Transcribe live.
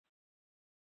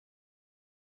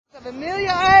Of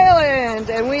Amelia Island,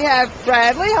 and we have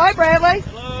Bradley. Hi, Bradley.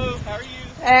 Hello, how are you?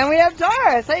 And we have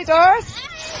Doris. Hey, Doris.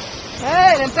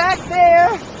 Hey, and in back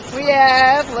there we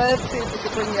have, let's see if we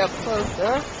can bring you up closer.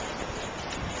 I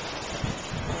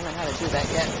don't know how to do that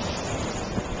yet.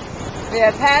 We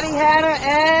have Patty, Hannah,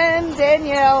 and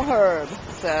Danielle Herb.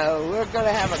 So we're going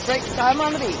to have a great time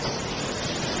on the beach.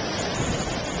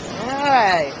 All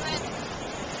right.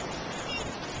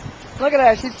 Look at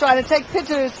her. She's trying to take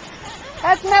pictures.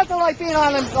 That's nothing like being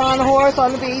on a horse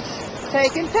on the beach,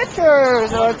 taking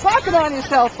pictures or talking on your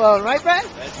cell phone, right, Brad?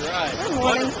 That's right. Good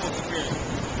morning.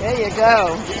 There you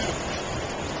go.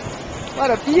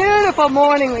 What a beautiful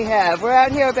morning we have. We're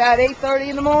out here about 8:30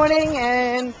 in the morning,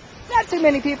 and not too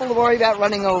many people to worry about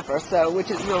running over, so which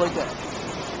is really good.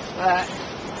 But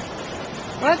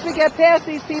once we get past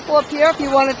these people up here, if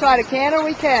you want to try to canter,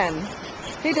 we can.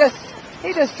 He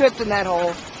just tripped in that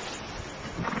hole.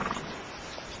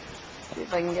 See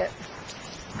if I can get.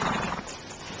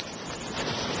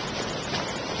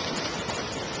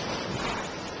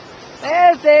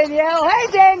 There's Danielle. Hey,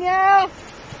 Danielle.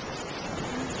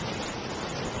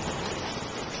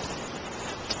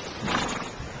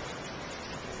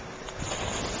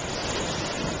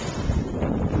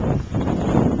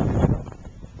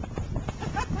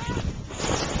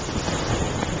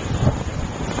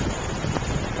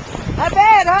 Not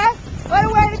bad, huh? What a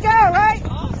way to go, right?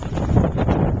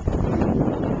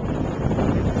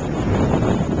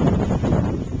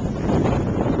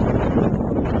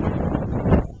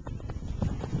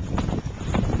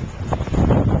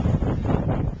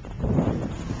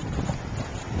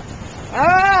 All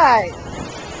right.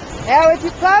 Now, if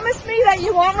you promise me that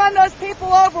you won't run those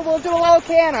people over, we'll do a little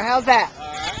canter. How's that? All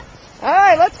right. All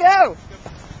right, let's go.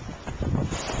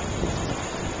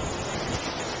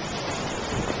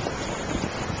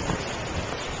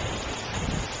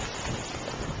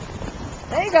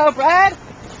 There you go, Brad.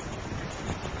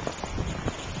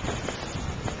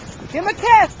 Give him a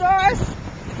kiss, Doris.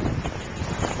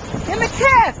 Give him a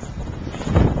kiss.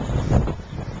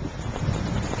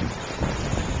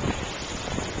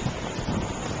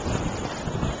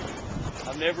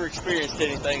 I've never experienced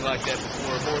anything like that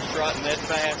before. A horse trotting that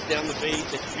fast down the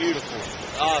beach. It's beautiful.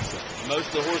 It's awesome. Most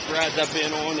of the horse rides I've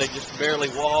been on, they just barely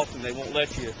walk and they won't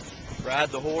let you ride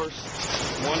the horse.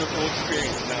 Wonderful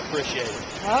experience, and I appreciate it.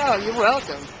 Oh, you're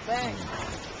welcome. Thanks.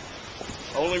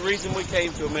 Only reason we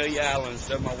came to Amelia Island is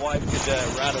so my wife could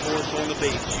ride a horse on the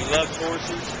beach. She loves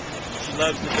horses. She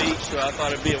loves the beach, so I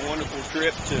thought it'd be a wonderful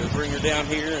trip to bring her down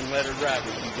here and let her ride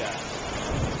with you guys.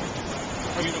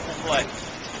 Beautiful place.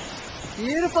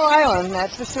 Beautiful island,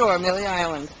 that's for sure, Amelia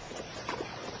Island.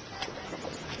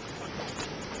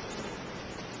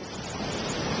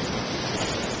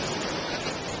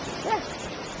 Yeah.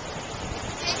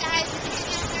 Hey guys, it's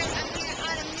Amber. I'm here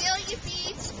on Amelia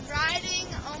Beach riding.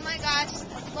 Oh my gosh,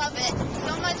 I love it.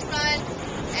 So much fun.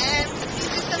 And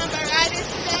these are some of our riders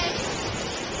today.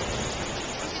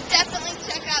 You should definitely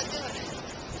check out doing it.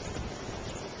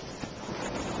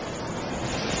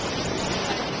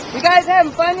 You guys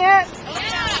having fun yet? Oh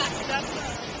yeah!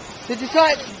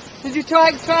 Did you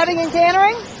try trotting and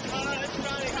cantering?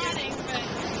 Trotting,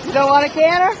 but You don't want to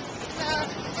canter? no,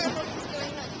 we're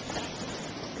doing it.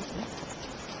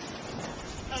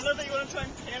 I love that you want to try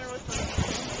and canter with me.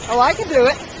 Oh, I can do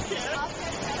it. I'll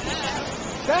check that out.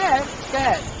 Go ahead. Go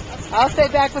ahead. I'll stay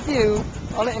back with you.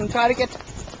 Hold it and try to get.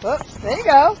 Oops, there you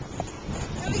go.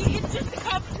 No, it's just a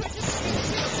competition.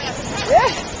 Yeah.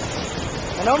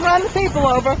 And don't run the people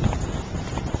over.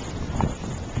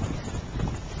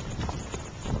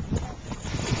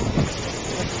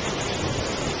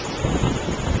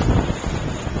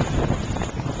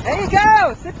 There you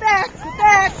go. Sit back. Sit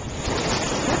back.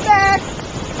 Sit back.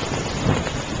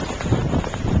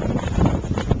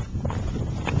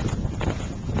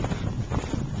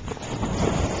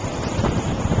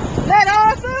 Is that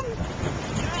awesome?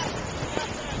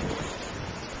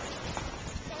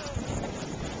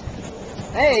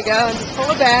 There you go, and just pull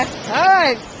it back. All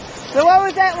right. So what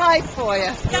was that like for you?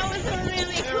 That was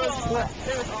really cool. What?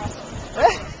 It was awesome.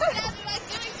 Dad, am I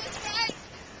doing this right?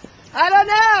 I don't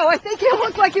know. I think you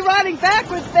look like you're riding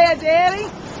backwards there, Danny.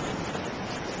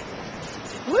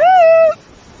 Woo!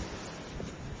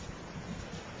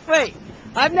 Wait,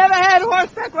 I've never had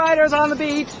horseback riders on the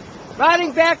beach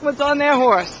riding backwards on their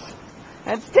horse.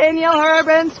 That's Danielle Herb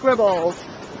and Scribbles.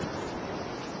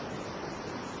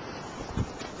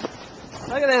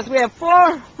 Look at this. We have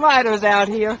 4 riders out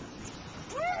here.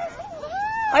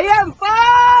 Are you having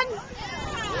fun?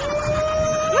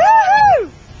 Woo!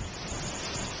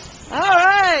 All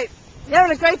right. You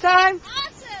having a great time?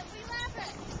 Awesome! We love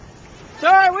it!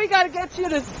 Sorry, we got to get you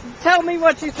to tell me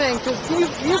what you think, because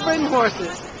you've ridden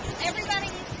horses. Everybody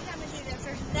needs to come and do this.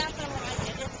 There's nothing like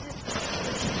it. It's just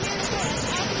beautiful.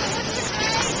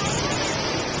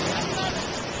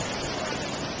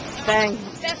 Thanks.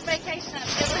 Best vacation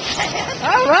I've ever had.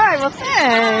 All right, well,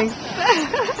 thanks.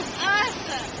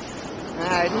 Awesome. All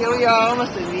right, here we are,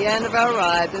 almost at the end of our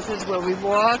ride. This is where we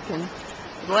walk, and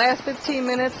the last 15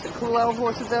 minutes to cool our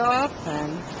horses off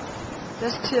and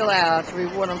just chill out to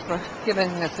reward them for giving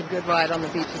us a good ride on the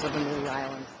beaches of Amelia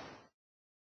Island.